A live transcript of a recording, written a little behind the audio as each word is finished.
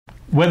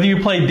Whether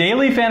you play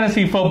daily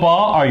fantasy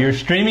football or you're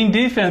streaming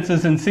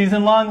defenses in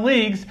season-long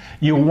leagues,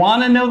 you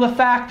want to know the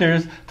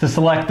factors to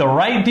select the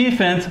right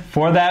defense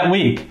for that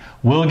week.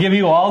 We'll give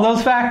you all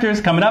those factors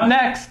coming up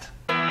next.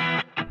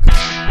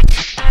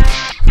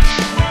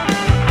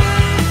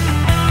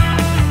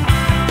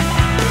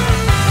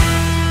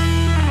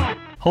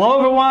 Hello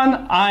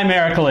everyone, I'm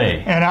Eric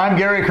Lee. And I'm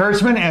Gary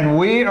Kurtzman, and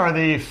we are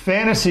the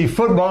Fantasy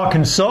Football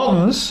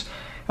Consultants.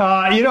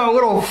 A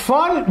little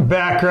fun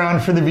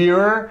background for the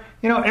viewer.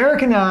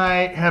 Eric and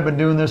I have been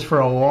doing this for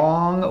a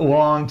long,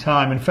 long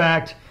time. In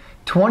fact,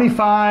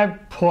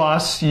 25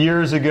 plus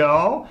years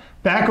ago,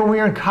 back when we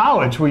were in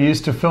college, we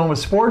used to film a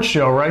sports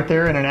show right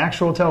there in an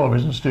actual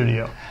television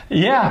studio.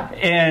 Yeah,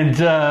 and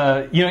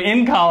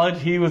in college,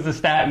 he was a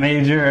stat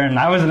major and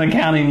I was an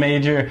accounting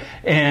major,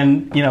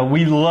 and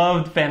we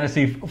loved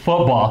fantasy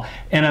football.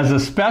 And as a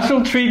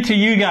special treat to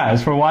you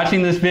guys for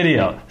watching this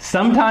video,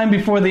 sometime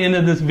before the end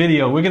of this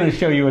video, we're going to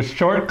show you a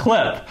short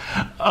clip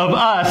of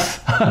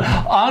us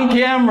on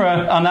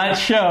camera on that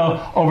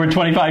show over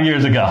 25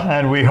 years ago.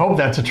 And we hope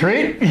that's a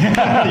treat.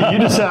 You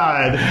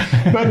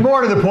decide. But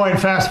more to the point,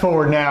 fast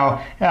forward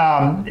now.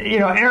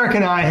 Eric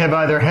and I have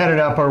either headed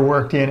up or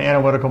worked in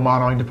analytical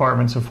modeling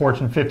departments of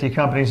Fortune 50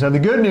 companies. Now, the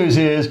good news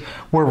is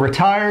we're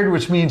retired,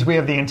 which means we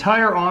have the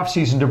entire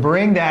offseason to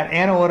bring that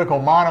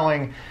analytical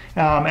modeling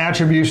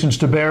attributions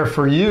to bear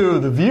for you,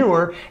 the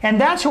viewer.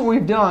 And that's what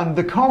we've done,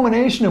 the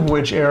culmination of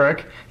which,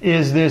 Eric,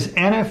 is this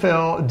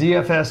NFL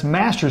DFS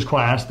Masters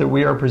class that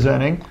we are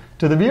presenting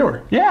to the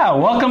viewer. Yeah,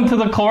 welcome to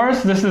the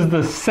course. This is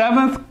the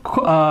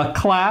 7th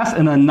class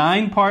in a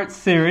 9-part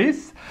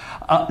series,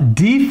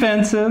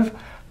 Defensive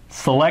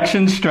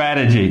Selection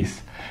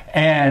Strategies.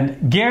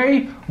 And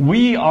Gary,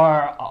 we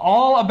are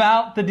all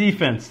about the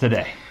defense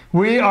today.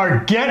 We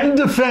are getting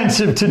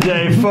defensive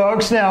today,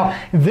 folks. Now,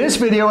 this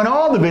video and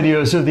all the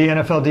videos of the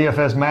NFL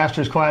DFS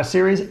Masters Class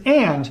Series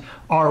and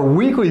our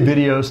weekly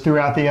videos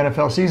throughout the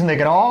NFL season, they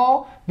can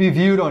all be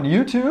viewed on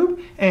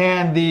YouTube,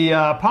 and the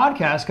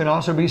podcast can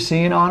also be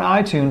seen on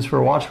iTunes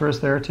for Watch For Us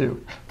there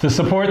too. To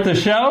support the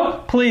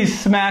show, please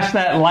smash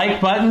that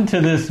like button to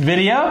this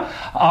video,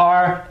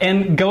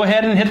 and go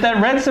ahead and hit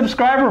that red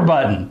subscriber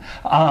button.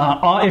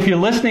 If you're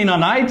listening on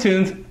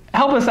iTunes,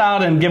 help us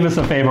out and give us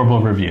a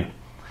favorable review.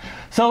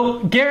 So,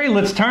 Gary,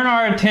 let's turn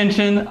our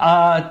attention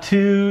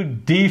to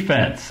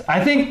defense.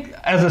 I think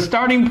as a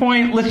starting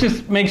point, let's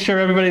just make sure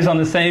everybody's on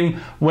the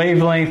same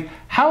wavelength.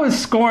 How does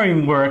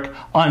scoring work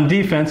on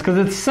defense? Because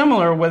it's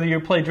similar whether you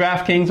play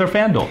DraftKings or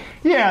FanDuel.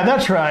 Yeah,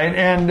 that's right.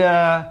 And,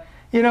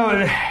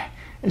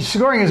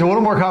 scoring is a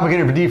little more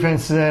complicated for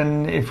defense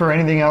than for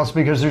anything else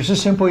because there's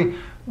just simply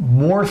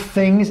more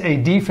things a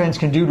defense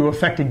can do to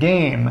affect a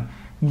game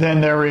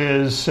than there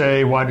is,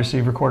 say, wide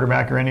receiver,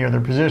 quarterback, or any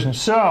other position.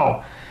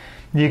 So,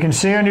 you can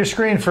see on your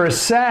screen, for a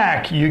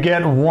sack, you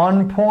get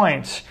 1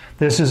 point.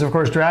 This is, of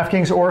course,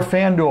 DraftKings or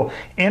FanDuel.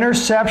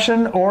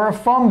 Interception or a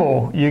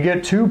fumble, you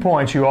get 2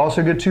 points. You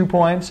also get 2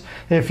 points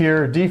if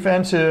your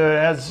defense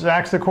has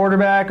sacks the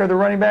quarterback or the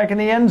running back in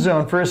the end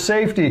zone for a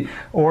safety,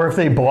 or if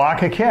they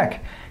block a kick.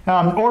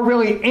 Or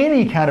really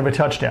any kind of a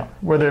touchdown,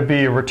 whether it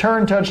be a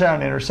return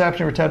touchdown,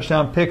 interception or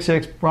touchdown, pick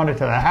six, run it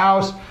to the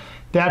house.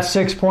 That's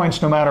 6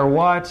 points no matter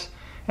what.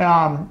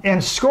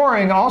 And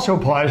scoring also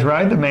applies,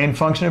 right? The main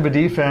function of a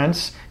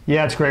defense.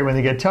 Yeah, it's great when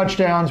they get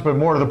touchdowns, but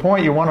more to the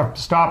point, you want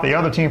to stop the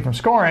other team from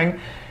scoring.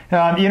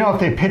 If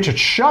they pitch a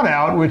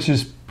shutout, which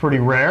is pretty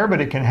rare, but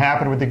it can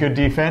happen with the good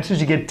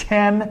defenses, you get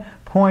 10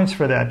 points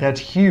for that. That's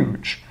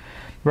huge.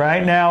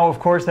 Right now, of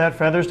course, that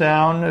feathers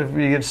down. If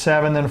you get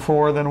 7, then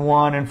 4, then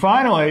 1. And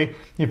finally,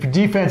 if your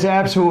defense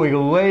absolutely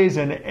lays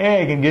an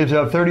egg and gives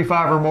up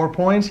 35 or more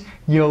points,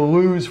 you'll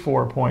lose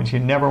 4 points. You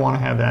never want to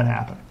have that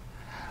happen.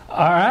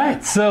 All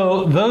right,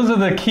 so those are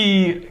the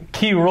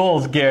key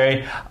roles,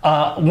 Gary.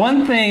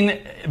 One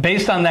thing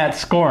based on that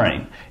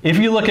scoring, if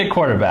you look at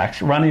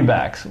quarterbacks, running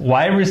backs,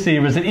 wide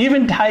receivers, and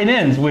even tight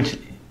ends, which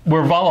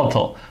were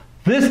volatile,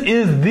 this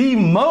is the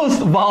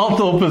most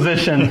volatile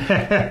position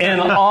in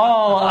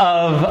all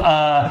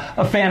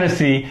of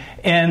fantasy.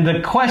 And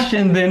the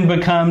question then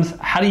becomes,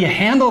 how do you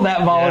handle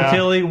that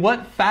volatility? Yeah.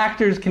 What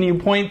factors can you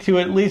point to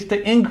at least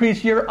to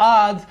increase your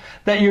odds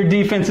that your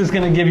defense is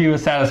going to give you a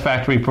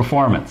satisfactory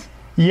performance?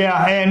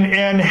 Yeah,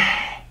 and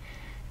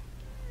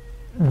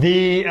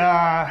the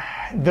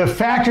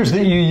factors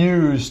that you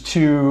use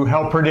to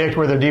help predict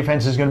whether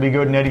defense is going to be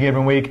good in any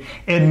given week,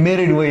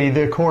 admittedly,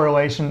 the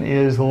correlation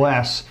is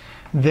less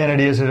than it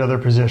is at other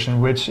positions,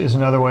 which is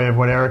another way of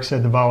what Eric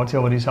said, the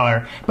volatility is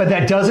higher. But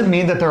that doesn't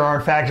mean that there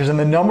aren't factors. And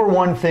the number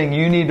one thing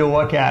you need to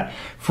look at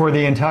for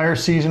the entire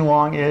season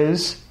long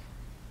is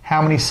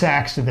how many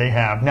sacks do they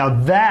have? Now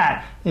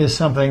that is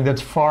something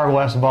that's far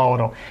less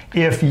volatile.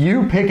 If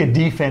you pick a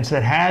defense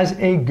that has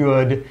a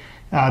good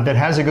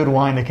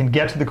line that can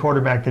get to the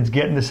quarterback, that's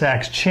getting the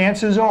sacks,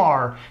 chances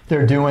are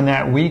they're doing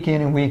that week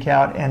in and week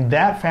out, and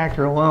that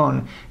factor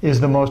alone is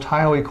the most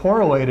highly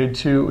correlated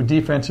to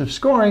defensive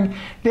scoring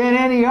than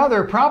any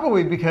other,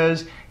 probably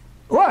because,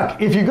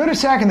 look, if you're good at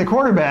sacking the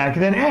quarterback,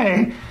 then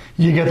A,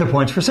 you get the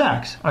points for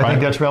sacks. I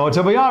think that's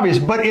relatively obvious.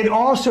 But it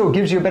also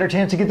gives you a better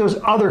chance to get those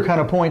other kind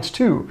of points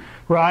too,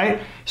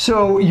 right?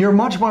 So you're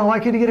much more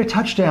likely to get a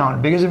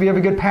touchdown because if you have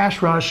a good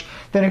pass rush,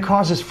 then it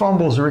causes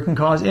fumbles or it can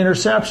cause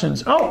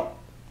interceptions. Oh,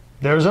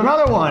 there's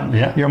another one.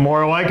 Yeah. You're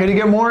more likely to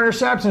get more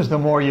interceptions the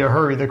more you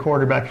hurry the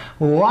quarterback.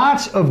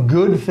 Lots of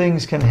good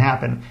things can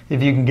happen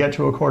if you can get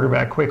to a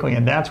quarterback quickly,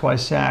 and that's why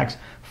sacks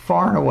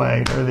far and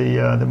away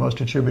are the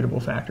most attributable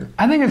factor.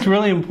 I think it's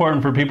really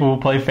important for people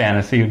who play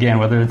fantasy, again,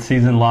 whether it's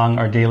season long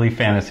or daily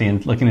fantasy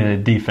and looking at a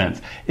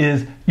defense,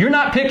 is you're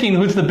not picking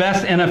who's the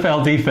best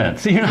NFL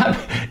defense. You're not,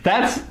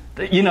 that's,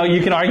 you know,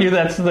 you can argue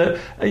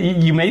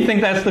you may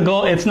think that's the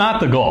goal. It's not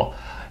the goal.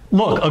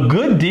 Look, a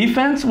good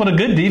defense, what a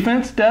good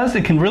defense does,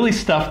 it can really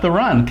stuff the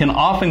run, can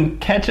often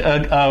catch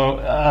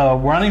a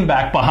running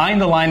back behind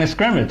the line of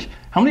scrimmage.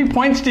 How many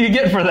points do you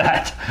get for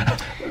that?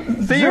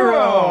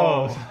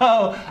 Zero.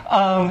 So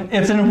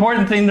it's an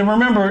important thing to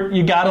remember.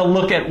 You got to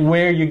look at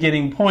where you're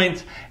getting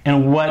points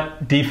and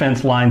what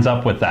defense lines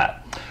up with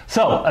that.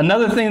 So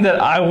another thing that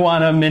I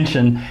want to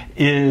mention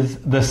is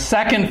the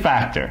second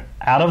factor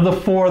out of the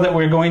 4 that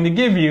we're going to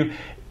give you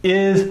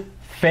is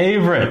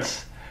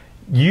favorites.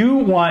 You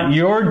want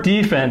your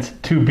defense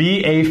to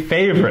be a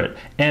favorite,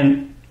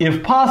 and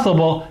if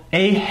possible,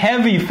 a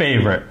heavy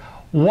favorite.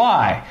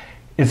 Why?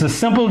 It's a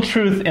simple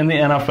truth in the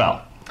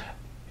NFL.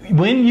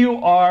 When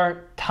you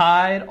are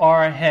tied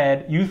or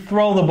ahead, you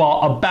throw the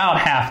ball about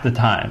half the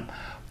time.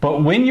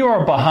 But when you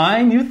are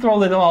behind, you throw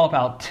the ball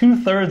about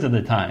 2/3 of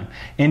the time.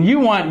 And you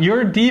want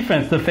your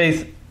defense to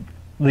face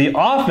the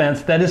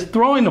offense that is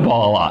throwing the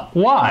ball a lot.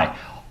 Why?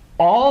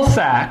 All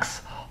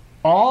sacks,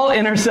 all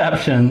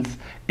interceptions,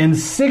 and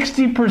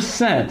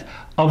 60%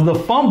 of the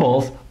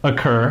fumbles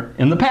occur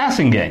in the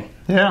passing game.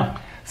 Yeah.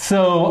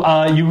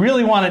 So you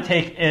really want to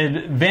take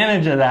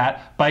advantage of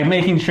that by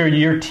making sure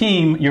your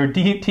team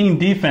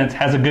defense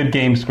has a good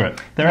game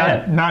script.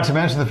 Not to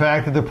mention the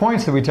fact that the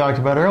points that we talked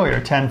about earlier,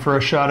 10 for a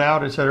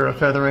shutout, etc.,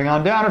 feathering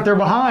on down. If they're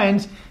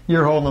behind,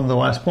 you're holding them to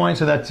less points,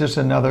 so that's just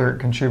another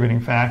contributing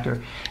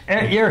factor.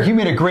 And Eric, you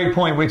made a great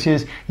point, which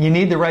is you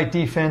need the right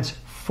defense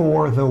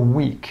for the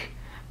week,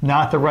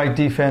 not the right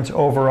defense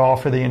overall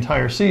for the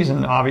entire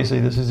season. Obviously,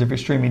 this is if you're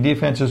streaming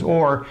defenses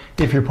or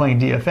if you're playing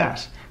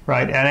DFS,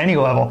 right, at any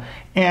level.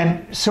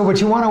 And so what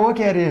you want to look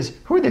at is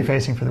who are they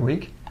facing for the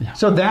week? Yeah.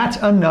 So that's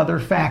another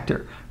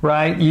factor,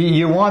 right?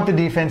 You want the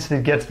defense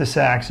that gets the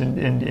sacks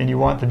and you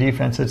want the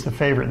defense that's the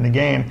favorite in the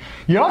game.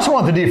 You also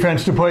want the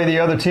defense to play the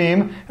other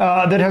team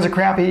that has a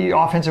crappy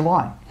offensive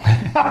line.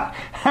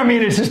 I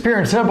mean, it's just pure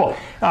and simple.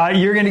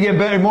 You're going to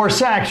get more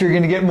sacks. You're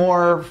going to get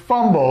more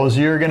fumbles.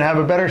 You're going to have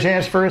a better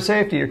chance for a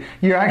safety.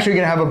 You're actually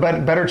going to have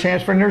a better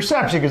chance for an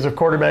interception because the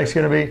quarterback's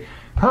going to be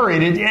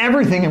hurried.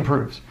 Everything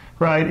improves,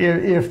 right,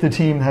 if the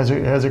team has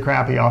a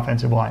crappy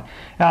offensive line.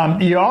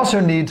 You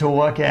also need to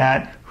look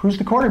at who's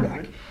the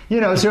quarterback.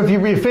 You know, so if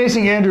you're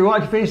facing Andrew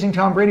Luck, facing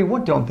Tom Brady,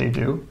 what don't they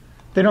do?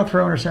 They don't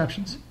throw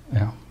interceptions.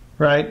 Yeah.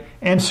 Right?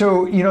 And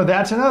so, you know,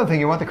 that's another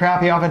thing. You want the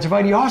crappy offensive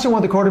line. You also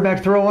want the quarterback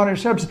to throw a lot of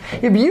interceptions.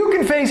 If you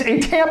can face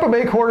a Tampa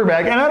Bay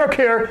quarterback, and I don't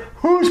care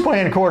who's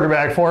playing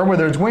quarterback for him,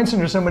 whether it's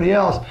Winston or somebody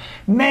else,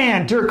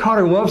 man, Dirk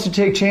Carter loves to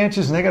take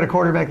chances, and they got a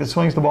quarterback that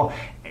swings the ball.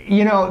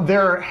 You know,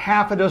 there are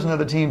half a dozen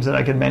other teams that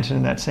I could mention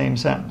in that same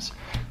sentence,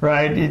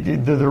 right?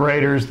 The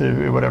Raiders, the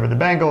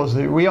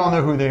Bengals, we all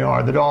know who they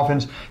are, the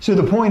Dolphins. So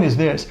the point is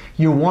this: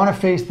 you want to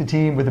face the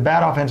team with a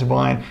bad offensive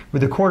line,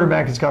 with a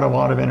quarterback that's got a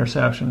lot of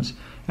interceptions,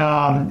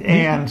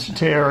 and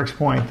to Eric's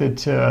point,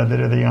 that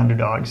are the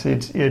underdogs.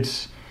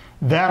 It's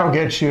that'll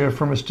get you,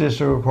 from a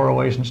statistical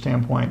correlation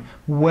standpoint,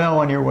 well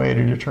on your way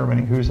to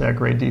determining who's that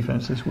great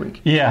defense this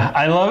week. Yeah,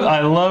 I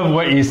love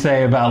what you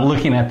say about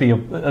looking at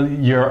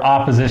your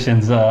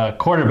opposition's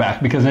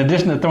quarterback, because in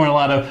addition to throwing a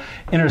lot of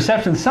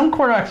interceptions, some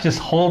quarterbacks just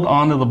hold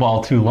onto the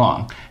ball too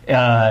long,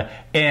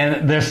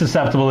 and they're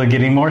susceptible to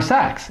getting more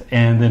sacks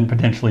and then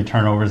potentially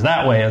turnovers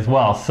that way as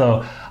well.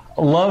 So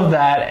love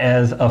that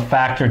as a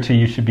factor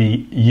you should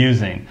be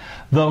using.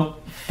 The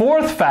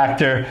fourth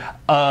factor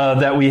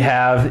that we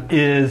have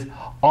is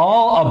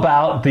all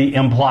about the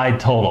implied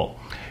total.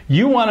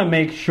 You want to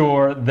make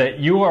sure that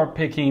you are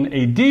picking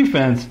a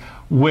defense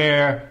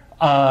where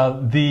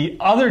the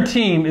other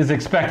team is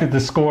expected to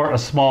score a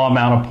small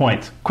amount of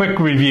points. Quick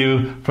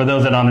review for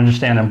those that don't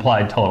understand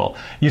implied total.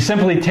 You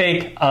simply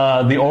take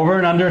the over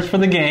and unders for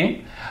the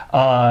game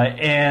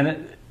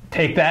and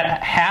take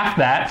half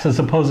that. So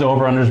suppose the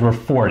over unders were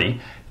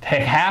 40.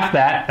 Take half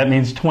that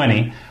means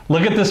 20.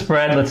 Look at the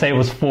spread, let's say it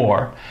was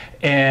 4.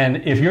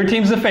 And if your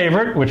team's the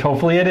favorite, which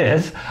hopefully it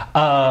is,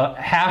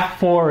 half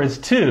 4 is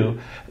 2.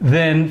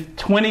 Then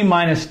 20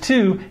 minus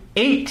 2,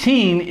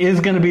 18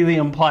 is going to be the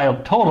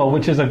implied total,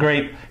 which is a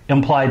great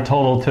implied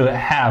total to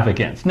have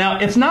against. Now,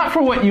 it's not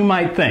for what you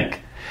might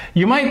think.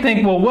 You might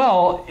think,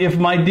 well, if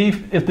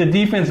the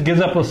defense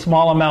gives up a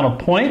small amount of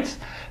points,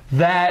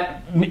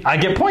 that I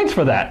get points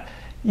for that.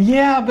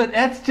 Yeah, but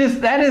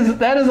that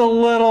is a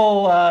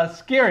little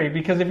scary,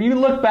 because if you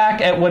look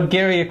back at what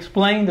Gary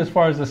explained as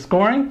far as the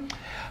scoring,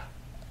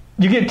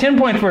 You get 10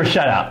 points for a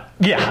shutout.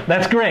 Yeah,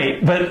 that's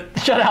great, but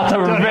shutouts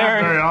are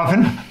very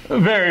often.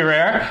 Very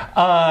rare.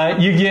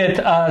 You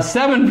get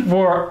 7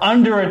 for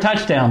under a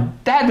touchdown.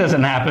 That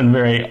doesn't happen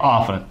very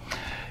often.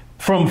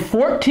 From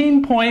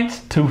 14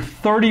 points to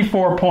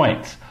 34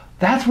 points.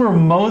 That's where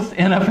most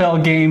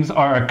NFL games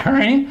are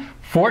occurring.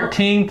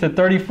 14 to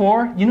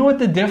 34. You know what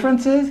the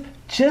difference is?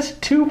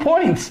 Just 2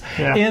 points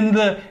in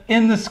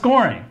the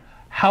scoring.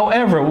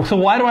 However, so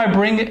why do I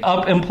bring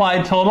up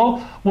implied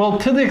total? Well,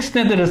 to the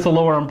extent that it's a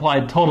lower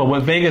implied total,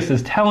 what Vegas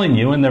is telling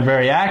you, and they're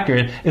very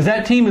accurate, is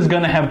that team is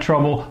going to have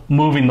trouble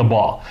moving the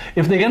ball.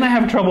 If they're going to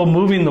have trouble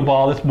moving the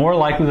ball, it's more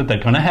likely that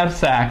they're going to have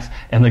sacks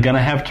and they're going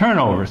to have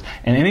turnovers.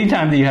 And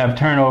anytime that you have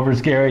turnovers,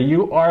 Gary,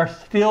 you are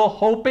still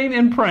hoping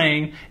and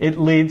praying it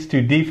leads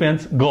to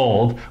defense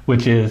gold,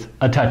 which is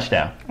a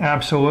touchdown.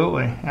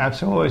 Absolutely,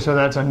 absolutely. So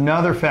that's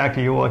another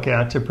factor you look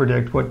at to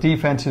predict what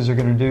defenses are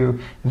going to do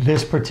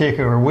this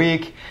particular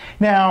week.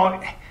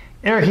 Now,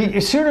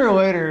 Eric, sooner or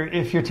later,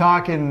 if you're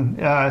talking,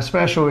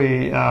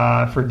 especially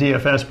for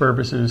DFS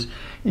purposes,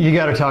 you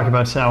got to talk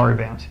about salary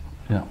bands.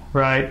 Yeah.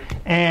 Right?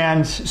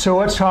 And so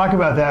let's talk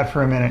about that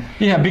for a minute.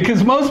 Yeah,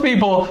 because most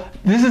people,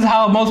 this is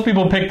how most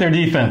people pick their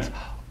defense.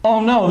 Oh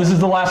no, this is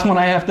the last one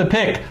I have to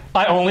pick.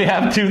 I only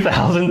have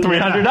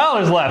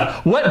 $2,300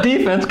 left. What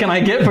defense can I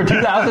get for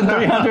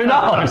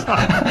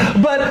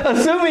 $2,300? But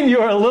assuming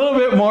you're a little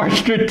bit more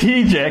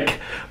strategic,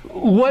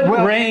 what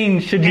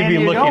range should you be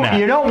looking at?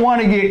 You don't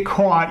want to get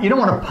caught. You don't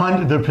want to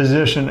punt the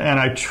position, and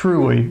I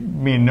truly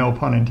mean no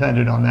pun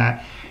intended on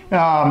that.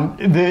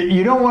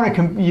 You don't want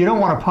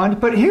to punt.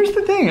 But here's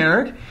the thing,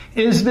 Eric,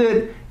 is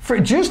that for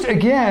just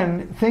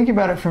again thinking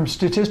about it from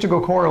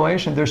statistical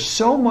correlation, there's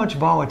so much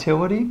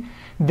volatility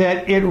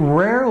that it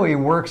rarely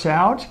works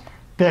out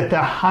that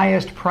the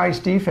highest price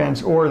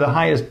defense or the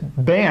highest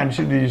band,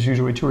 there's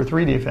usually 2 or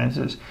 3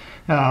 defenses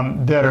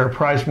that are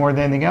priced more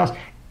than anything else.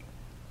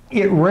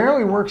 It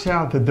rarely works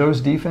out that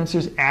those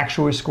defenses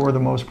actually score the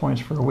most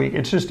points for a week.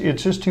 It's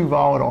just too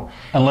volatile.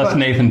 Unless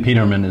Nathan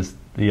Peterman is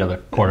the other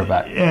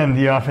quarterback. And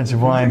the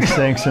offensive line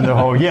stinks in the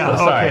whole. Yeah,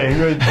 so okay,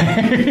 good.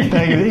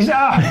 Thank you.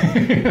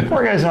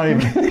 Poor guy's not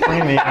even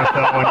playing the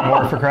NFL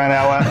anymore, for crying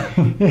out loud.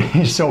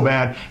 He's so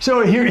bad.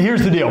 So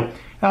here's the deal.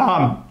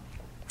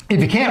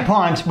 If you can't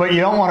punt, but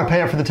you don't want to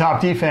pay up for the top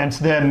defense,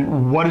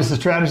 then what is the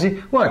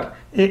strategy? Look,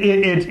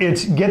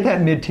 it's get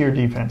that mid-tier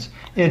defense.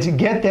 It's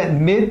get that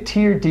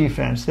mid-tier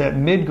defense, that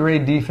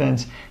mid-grade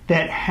defense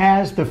that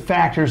has the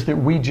factors that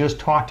we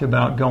just talked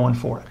about going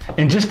for it.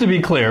 And just to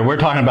be clear, we're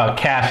talking about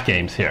cash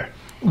games here.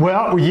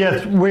 Well,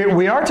 yes,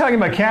 we are talking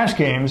about cash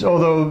games,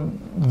 although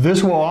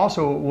this will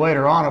also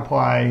later on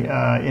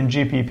apply in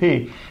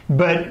GPP.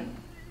 But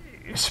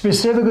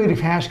specifically to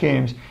cash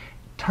games,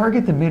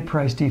 target the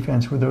mid-price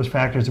defense with those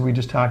factors that we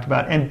just talked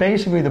about. And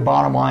basically the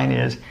bottom line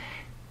is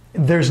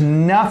there's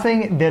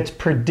nothing that's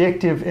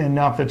predictive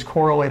enough, that's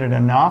correlated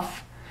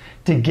enough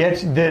to get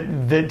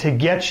to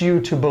get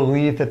you to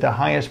believe that the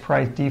highest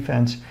priced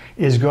defense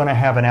is going to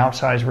have an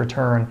outsized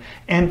return.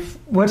 And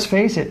let's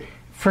face it,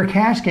 for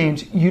cash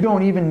games, you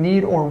don't even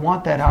need or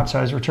want that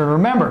outsized return.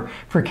 Remember,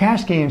 for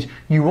cash games,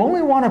 you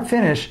only want to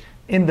finish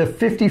in the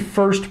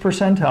 51st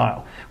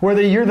percentile.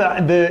 Whether you're in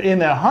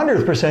the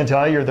 100th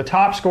percentile, you're the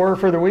top scorer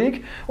for the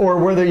week, or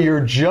whether you're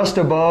just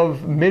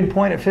above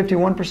midpoint at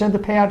 51%, the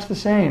payout's the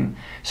same.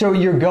 So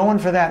you're going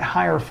for that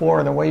higher floor,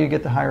 and the way you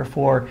get the higher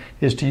floor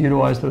is to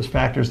utilize those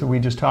factors that we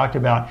just talked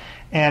about.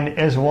 And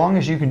as long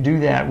as you can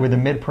do that with a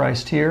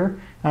mid-price tier,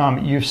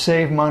 you've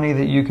saved money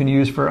that you can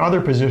use for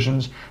other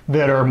positions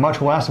that are much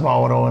less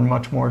volatile and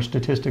much more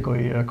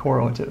statistically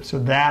correlative. So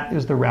that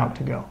is the route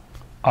to go.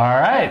 All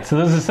right, so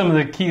those are some of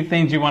the key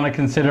things you want to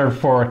consider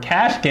for a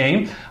cash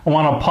game. I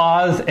want to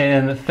pause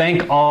and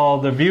thank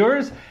all the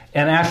viewers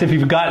and ask if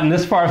you've gotten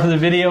this far through the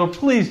video,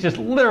 please just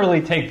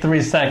literally take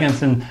 3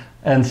 seconds and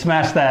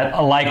smash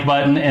that like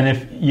button. And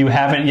if you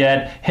haven't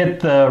yet, hit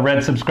the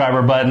red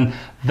subscriber button.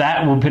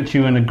 That will put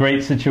you in a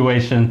great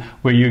situation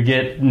where you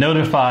get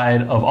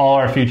notified of all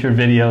our future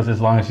videos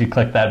as long as you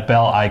click that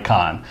bell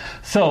icon.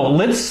 So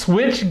let's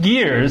switch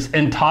gears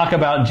and talk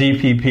about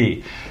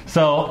GPP.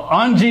 So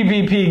on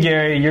GPP,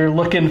 Gary, you're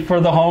looking for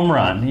the home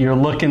run. You're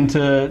looking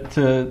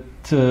to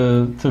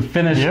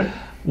finish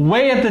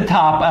way at the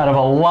top out of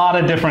a lot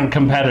of different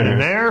competitors.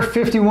 Their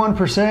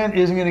 51%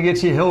 isn't going to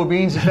get you a hill of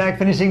beans. In fact,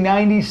 finishing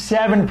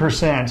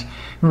 97%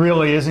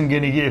 really isn't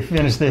going to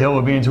finish the hill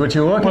of beans. What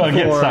you're looking for... Well,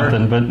 get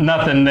something, but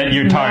nothing that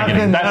you're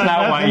targeting. That's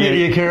not why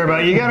you care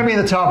about. You got to be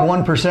in the top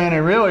 1%,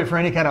 and really, for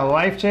any kind of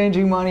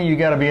life-changing money, you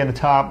got to be in the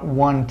top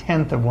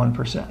 1/10 of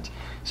 1%.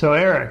 So,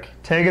 Eric,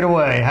 take it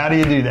away. How do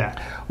you do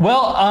that?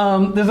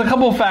 Well, there's a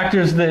couple of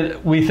factors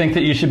that we think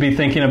that you should be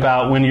thinking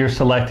about when you're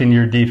selecting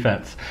your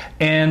defense.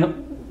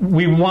 And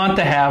we want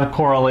to have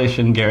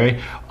correlation, Gary,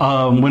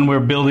 when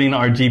we're building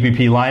our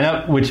GPP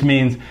lineup, which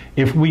means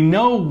if we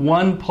know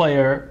one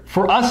player,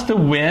 for us to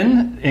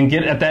win and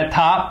get at that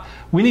top,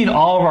 we need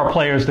all of our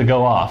players to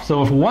go off.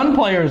 So if one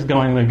player is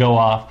going to go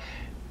off,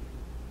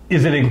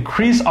 is it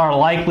increase our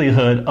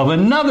likelihood of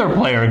another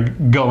player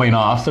going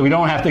off so we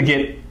don't have to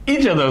get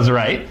each of those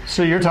right.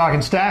 So you're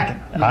talking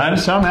stacking.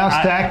 Somehow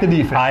stack the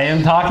defense. I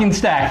am talking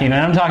stacking, and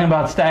I'm talking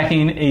about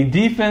stacking a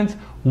defense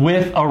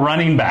with a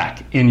running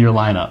back in your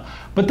lineup.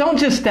 But don't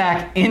just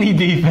stack any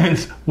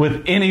defense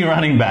with any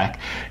running back.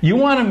 You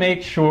want to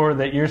make sure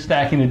that you're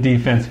stacking a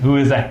defense who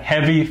is a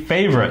heavy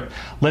favorite.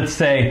 Let's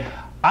say,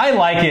 I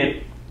like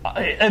it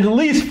at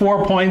least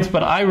 4 points,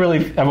 but I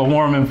really have a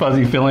warm and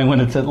fuzzy feeling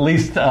when it's at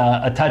least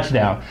a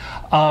touchdown.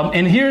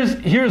 And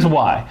here's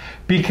why.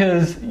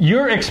 Because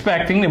you're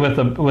expecting with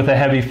a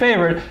heavy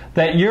favorite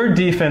that your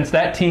defense,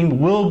 that team,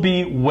 will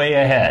be way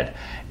ahead.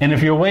 And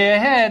if you're way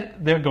ahead,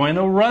 they're going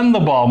to run the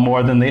ball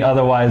more than they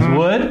otherwise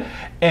would.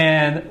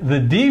 And the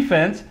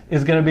defense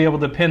is going to be able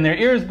to pin their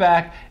ears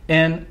back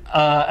and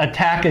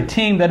attack a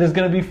team that is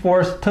going to be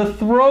forced to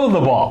throw the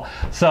ball.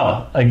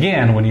 So,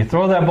 again, when you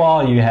throw that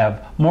ball, you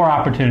have more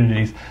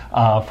opportunities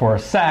for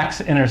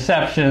sacks,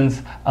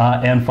 interceptions,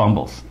 and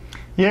fumbles.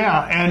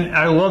 Yeah, and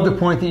I love the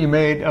point that you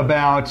made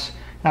about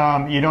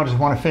you don't just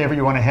want a favorite,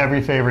 you want a heavy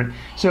favorite.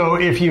 So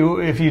if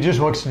you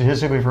just look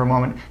statistically for a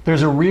moment,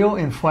 there's a real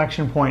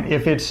inflection point.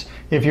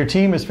 If your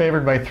team is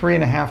favored by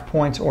 3.5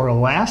 points or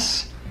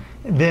less,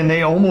 then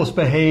they almost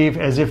behave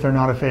as if they're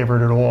not a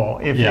favorite at all.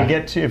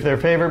 If they're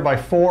favored by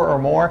 4 or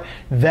more,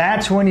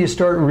 that's when you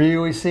start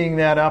really seeing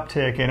that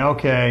uptick. And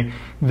okay,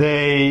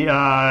 they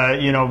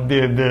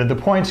the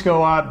points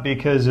go up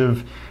because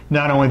of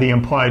not only the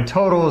implied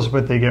totals,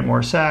 but they get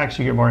more sacks,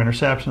 you get more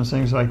interceptions,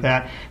 things like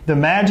that. The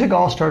magic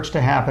all starts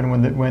to happen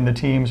when the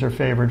teams are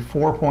favored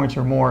 4 points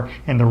or more,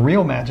 and the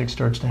real magic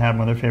starts to happen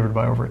when they're favored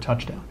by over a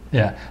touchdown.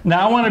 Yeah.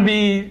 Now I want to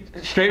be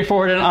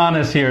straightforward and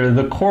honest here.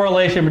 The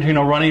correlation between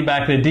a running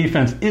back and a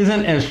defense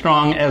isn't as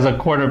strong as a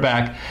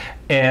quarterback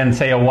and,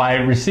 say, a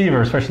wide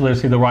receiver, especially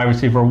let's see the wide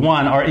receiver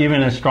 1, are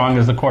even as strong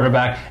as the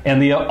quarterback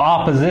and the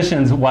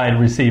opposition's wide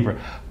receiver.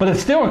 But it's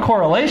still a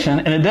correlation,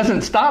 and it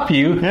doesn't stop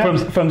you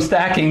from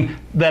stacking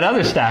that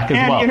other stack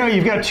as well. And,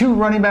 you've got 2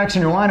 running backs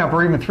in your lineup,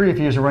 or even 3 if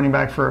you use a running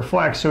back for a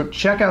flex. So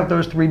check out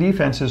those 3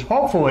 defenses.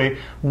 Hopefully,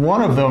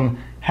 one of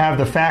them have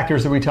the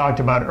factors that we talked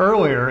about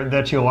earlier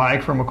that you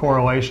like from a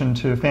correlation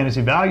to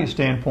fantasy value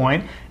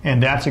standpoint,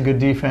 and that's a good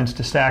defense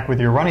to stack with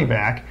your running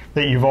back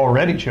that you've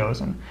already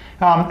chosen.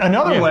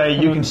 Another way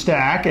you can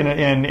stack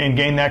and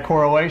gain that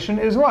correlation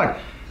is, look,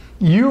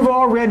 you've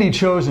already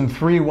chosen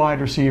 3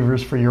 wide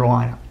receivers for your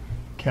lineup.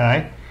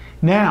 Okay?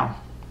 Now,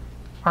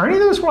 are any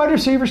of those wide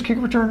receivers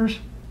kick returners?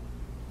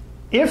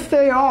 If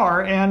they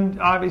are, and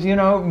obviously,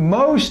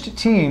 most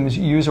teams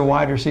use a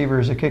wide receiver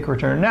as a kick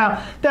returner.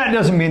 Now, that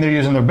doesn't mean they're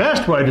using their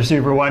best wide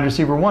receiver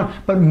 1,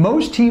 but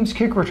most teams'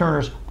 kick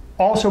returners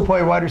also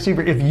play wide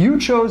receiver. If you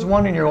chose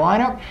one in your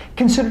lineup,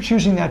 consider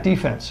choosing that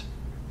defense.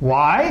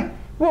 Why?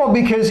 Well,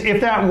 because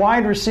if that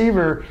wide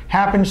receiver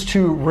happens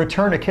to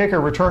return a kick or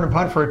return a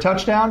punt for a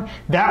touchdown,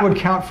 that would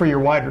count for your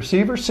wide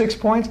receiver 6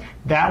 points.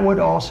 That would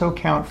also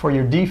count for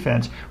your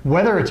defense,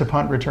 whether it's a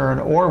punt return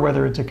or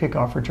whether it's a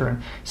kickoff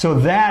return. So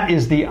that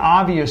is the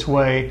obvious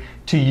way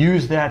to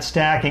use that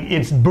stacking.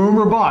 It's boom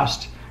or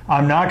bust.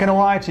 I'm not going to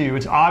lie to you.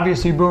 It's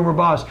obviously boom or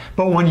bust.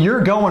 But when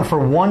you're going for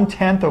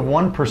 1/10 of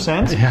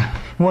 1%,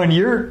 when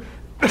you're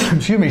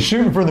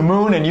shooting for the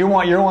moon and you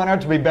want your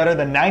lineup to be better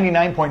than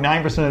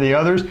 99.9% of the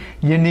others,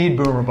 you need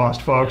boom or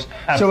bust, folks.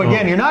 Absolutely. So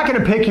again, you're not going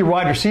to pick your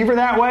wide receiver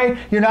that way.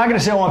 You're not going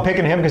to say, I'm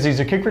picking him because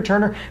he's a kick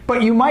returner.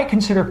 But you might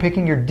consider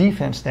picking your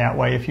defense that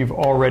way if you've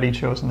already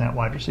chosen that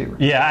wide receiver.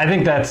 Yeah, I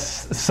think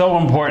that's so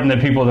important that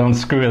people don't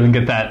screw it and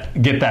get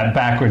that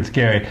backwards,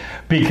 Gary.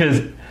 Because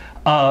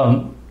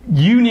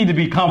you need to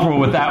be comfortable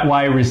with that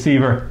wide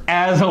receiver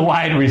as a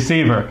wide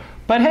receiver.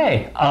 But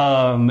hey,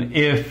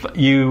 if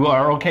you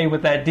are okay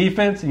with that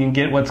defense, you can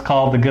get what's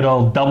called the good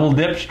old double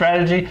dip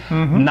strategy.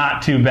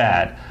 Not too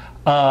bad.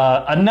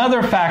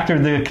 Another factor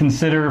to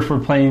consider for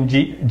playing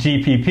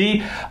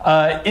GPP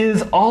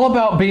is all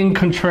about being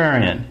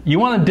contrarian. You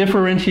want to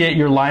differentiate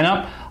your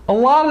lineup. A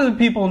lot of the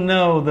people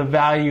know the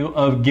value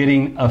of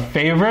getting a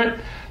favorite.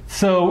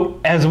 So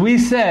as we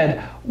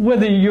said,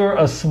 whether you're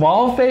a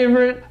small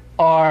favorite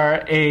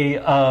or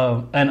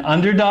an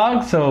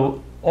underdog,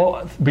 so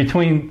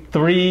between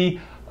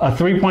a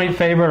 3-point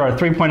favorite or a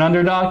 3-point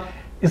underdog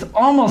is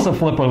almost a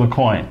flip of a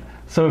coin.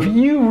 So if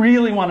you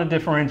really want to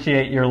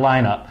differentiate your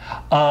lineup,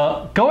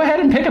 go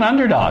ahead and pick an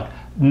underdog.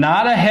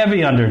 Not a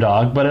heavy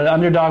underdog, but an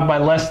underdog by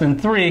less than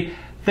 3.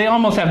 They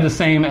almost have the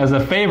same as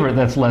a favorite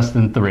that's less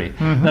than 3.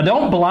 Now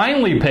don't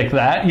blindly pick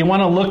that. You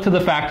want to look to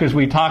the factors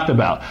we talked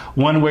about.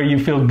 One where you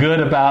feel good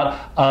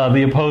about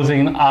the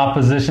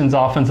opposition's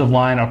offensive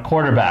line or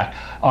quarterback,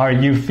 or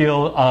you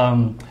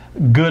feel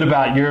good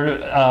about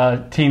your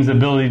team's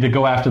ability to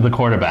go after the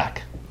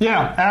quarterback.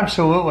 Yeah,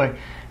 absolutely.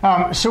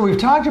 So we've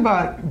talked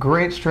about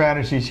great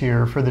strategies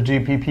here for the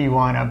GPP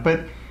lineup, but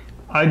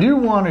I do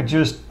want to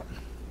just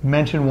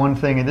mention one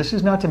thing, and this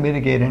is not to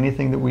mitigate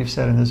anything that we've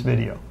said in this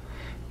video,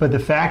 but the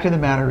fact of the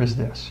matter is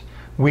this.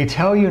 We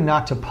tell you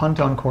not to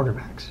punt on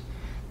quarterbacks,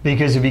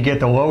 because if you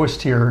get the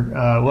lowest tier,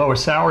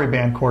 lowest salary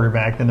band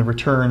quarterback, then the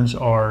returns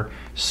are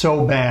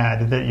so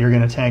bad that you're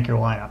going to tank your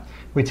lineup.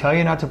 We tell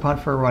you not to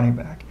punt for a running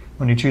back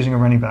when you're choosing a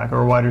running back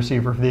or a wide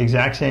receiver for the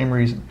exact same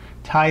reason.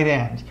 tight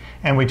ends.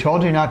 And we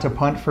told you not to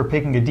punt for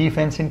picking a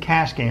defense in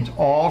cash games,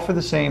 all for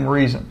the same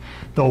reason.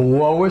 The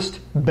lowest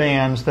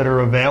bands that are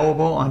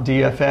available on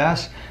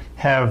DFS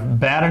have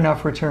bad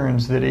enough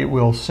returns that it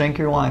will sink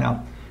your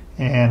lineup,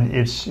 and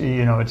it's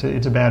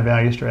a bad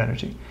value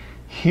strategy.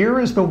 Here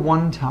is the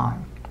one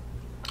time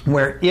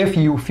where if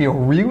you feel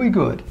really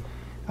good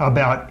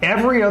about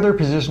every other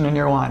position in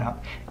your lineup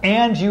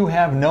and you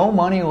have no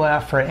money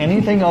left for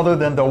anything other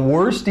than the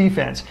worst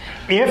defense,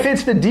 if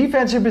it's the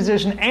defensive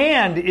position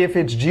and if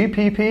it's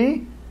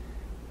GPP,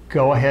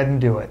 go ahead and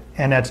do it.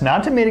 And that's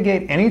not to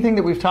mitigate anything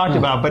that we've talked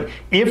about, but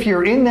if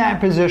you're in that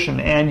position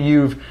and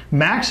you've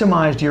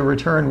maximized your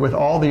return with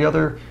all the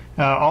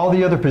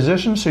other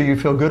positions, so you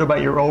feel good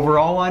about your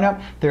overall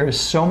lineup, there is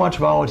so much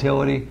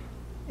volatility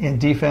in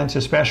defense,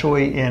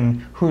 especially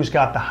in who's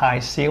got the high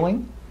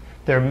ceiling.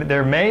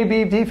 There may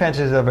be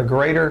defenses of a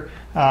greater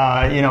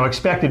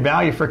expected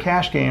value for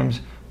cash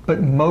games,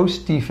 but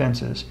most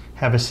defenses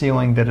have a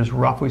ceiling that is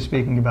roughly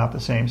speaking about the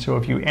same. So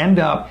if you end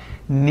up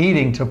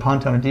needing to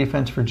punt on a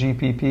defense for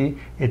GPP,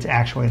 it's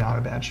actually not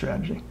a bad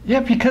strategy. Yeah,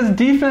 because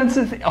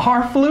defenses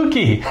are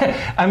fluky.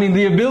 I mean,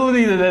 the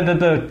ability that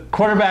the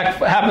quarterback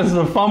happens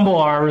to fumble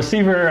or a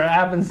receiver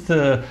happens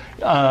to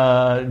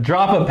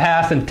drop a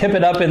pass and tip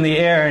it up in the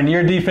air and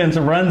your defense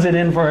runs it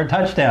in for a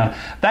touchdown.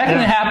 That can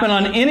happen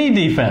on any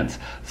defense.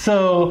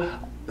 So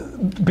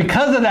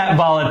because of that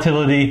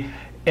volatility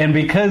and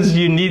because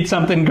you need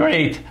something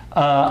great,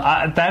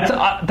 that's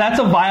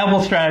a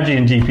viable stratery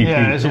in GPP.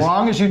 Yeah, as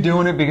long as you're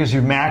doing it because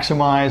you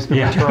maximize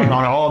the return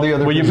on all the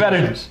other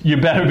positions. you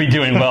better be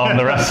doing well in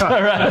the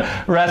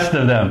rest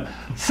of them.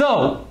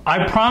 So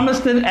I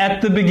promised it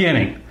at the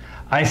beginning.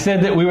 I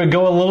said that we would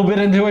go a little bit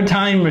into a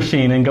time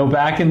machine and go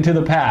back into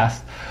the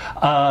past.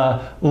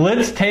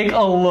 Let's take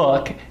a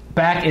look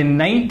back in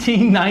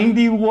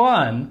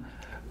 1991.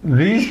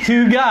 These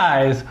two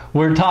guys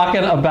were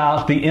talking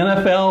about the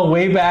NFL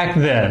way back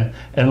then,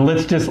 and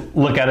let's just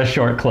look at a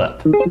short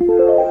clip. He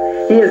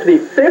has the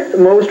 5th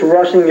most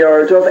rushing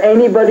yards of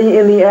anybody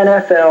in the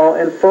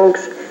NFL, and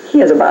folks, he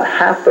has about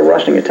half the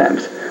rushing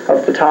attempts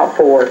of the top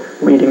 4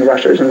 leading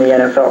rushers in the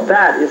NFL.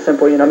 That is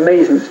simply an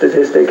amazing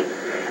statistic.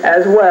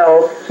 As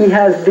well, he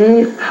has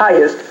the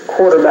highest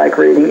quarterback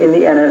rating in the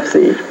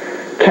NFC.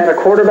 Can a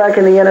quarterback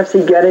in the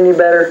NFC get any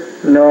better?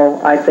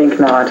 No, I think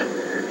not.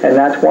 And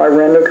that's why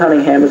Randall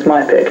Cunningham is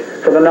my pick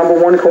for the number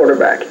 1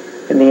 quarterback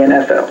in the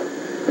NFL.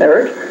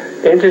 Eric?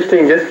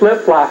 Interesting. Just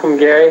flip-flop them,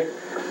 Gary.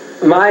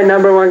 My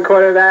number 1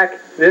 quarterback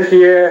this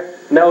year,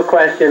 no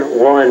question,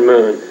 Warren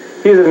Moon.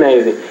 He's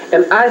amazing.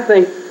 And I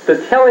think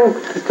the telling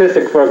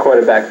statistic for a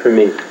quarterback for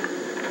me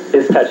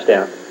is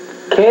touchdown.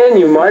 Can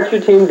you march your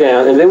team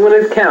down and then when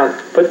it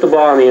counts, put the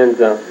ball in the end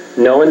zone?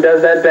 No one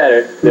does that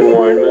better than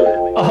Warren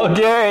Moon. Oh,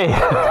 Gary.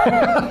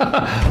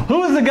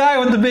 Who's the guy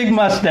with the big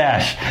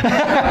mustache?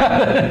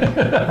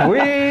 We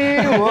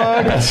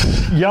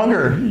looked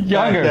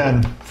younger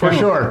then, for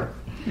sure.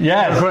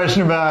 Yes. No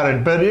question about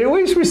it. But at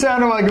least we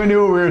sounded like we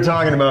knew what we were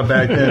talking about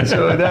back then.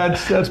 So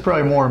that's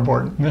probably more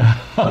important.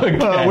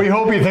 Okay. We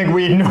hope you think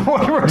we know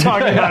what we're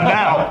talking about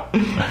now.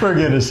 For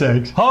goodness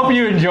sakes. Hope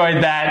you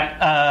enjoyed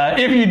that.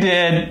 If you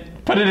did,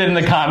 put it in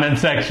the comment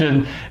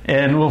section,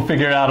 and we'll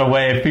figure out a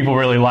way. If people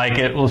really like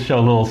it, we'll show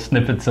little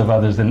snippets of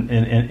others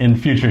in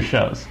future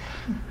shows.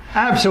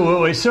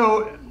 Absolutely.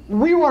 So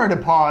we wanted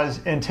to pause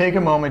and take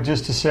a moment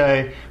just to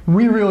say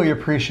we really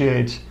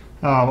appreciate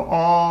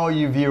all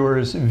you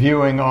viewers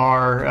viewing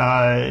our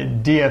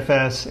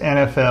DFS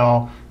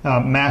NFL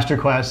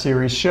Masterclass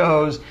Series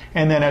shows,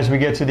 and then as we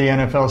get to the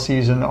NFL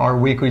season, our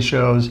weekly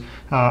shows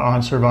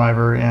on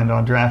Survivor and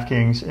on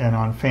DraftKings and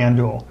on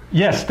FanDuel.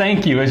 Yes,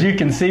 thank you. As you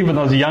can see from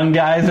those young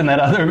guys in that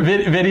other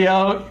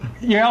video,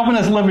 you're helping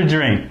us live a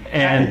dream.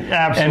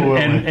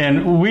 Absolutely.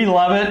 And we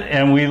love it,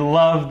 and we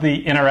love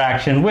the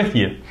interaction with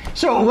you.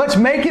 So let's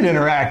make it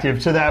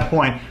interactive to that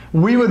point.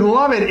 We would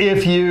love it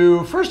if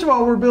you, first of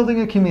all, we're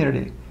building a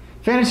community.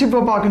 Fantasy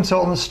Football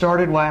Consultants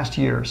started last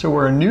year, so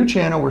we're a new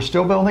channel. We're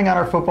still building out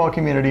our football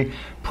community.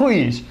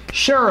 Please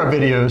share our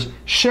videos,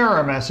 share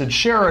our message,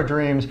 share our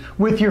dreams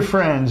with your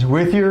friends,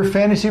 with your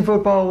Fantasy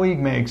Football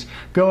League mates.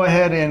 Go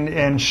ahead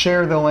and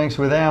share the links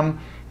with them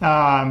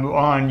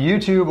on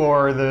YouTube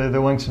or the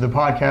links to the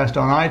podcast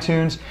on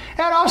iTunes.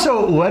 And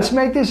also, let's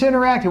make this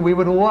interactive. We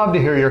would love to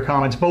hear your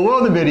comments.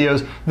 Below the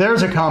videos,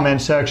 there's a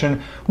comment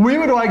section. We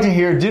would like to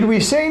hear, did we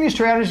say any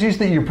strategies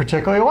that you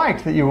particularly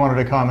liked that you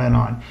wanted to comment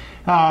on?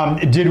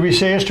 Did we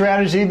say a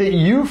strategy that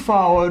you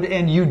followed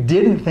and you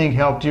didn't think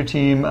helped your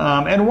team,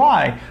 and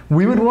why?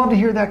 We would love to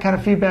hear that kind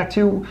of feedback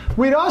too.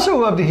 We'd also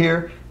love to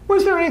hear,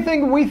 was there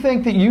anything we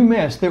think that you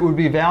missed that would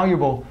be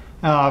valuable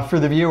for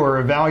the viewer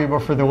or valuable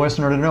for the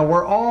listener to know?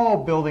 We're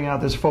all building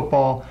out this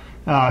football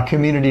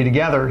community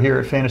together here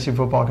at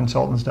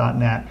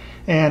fantasyfootballconsultants.net,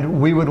 and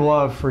we would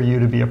love for you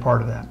to be a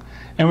part of that.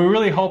 And we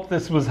really hope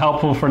this was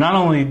helpful for not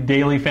only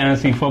daily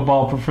fantasy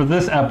football, but for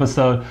this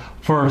episode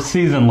for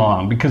season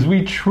long, because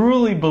we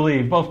truly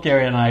believe, both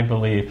Gary and I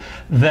believe,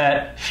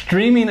 that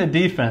streaming a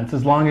defense,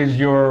 as long as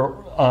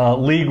your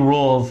league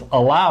rules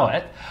allow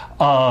it,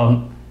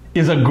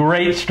 is a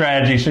great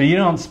strategy, so you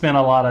don't spend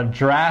a lot of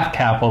draft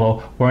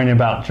capital worrying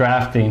about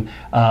drafting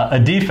a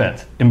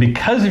defense. And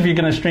because if you're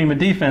going to stream a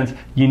defense,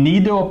 you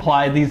need to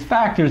apply these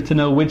factors to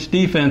know which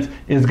defense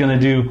is going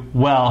to do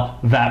well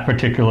that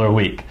particular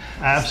week.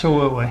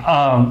 Absolutely.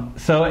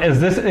 So as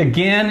this,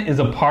 again, is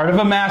a part of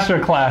a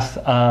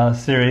masterclass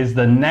series,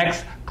 the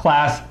next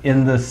class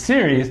in the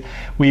series,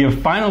 we have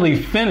finally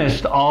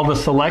finished all the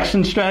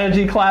selection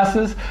strategy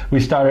classes. We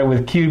started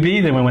with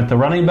QB, then we went to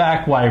running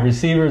back, wide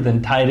receiver,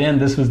 then tight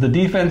end. This was the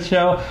defense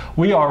show.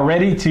 We are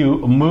ready to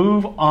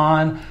move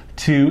on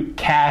to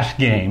cash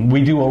game.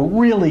 We do a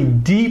really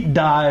deep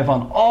dive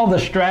on all the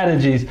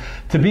strategies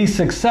to be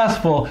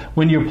successful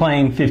when you're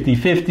playing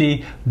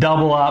 50-50,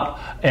 double up,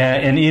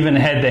 and even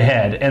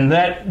head-to-head. And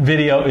that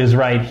video is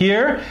right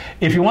here.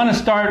 If you want to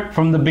start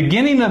from the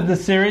beginning of the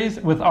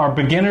series with our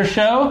beginner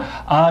show,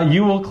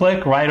 you will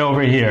click right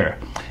over here.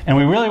 And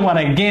we really want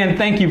to, again,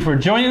 thank you for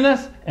joining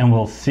us, and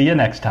we'll see you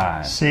next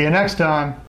time. See you next time.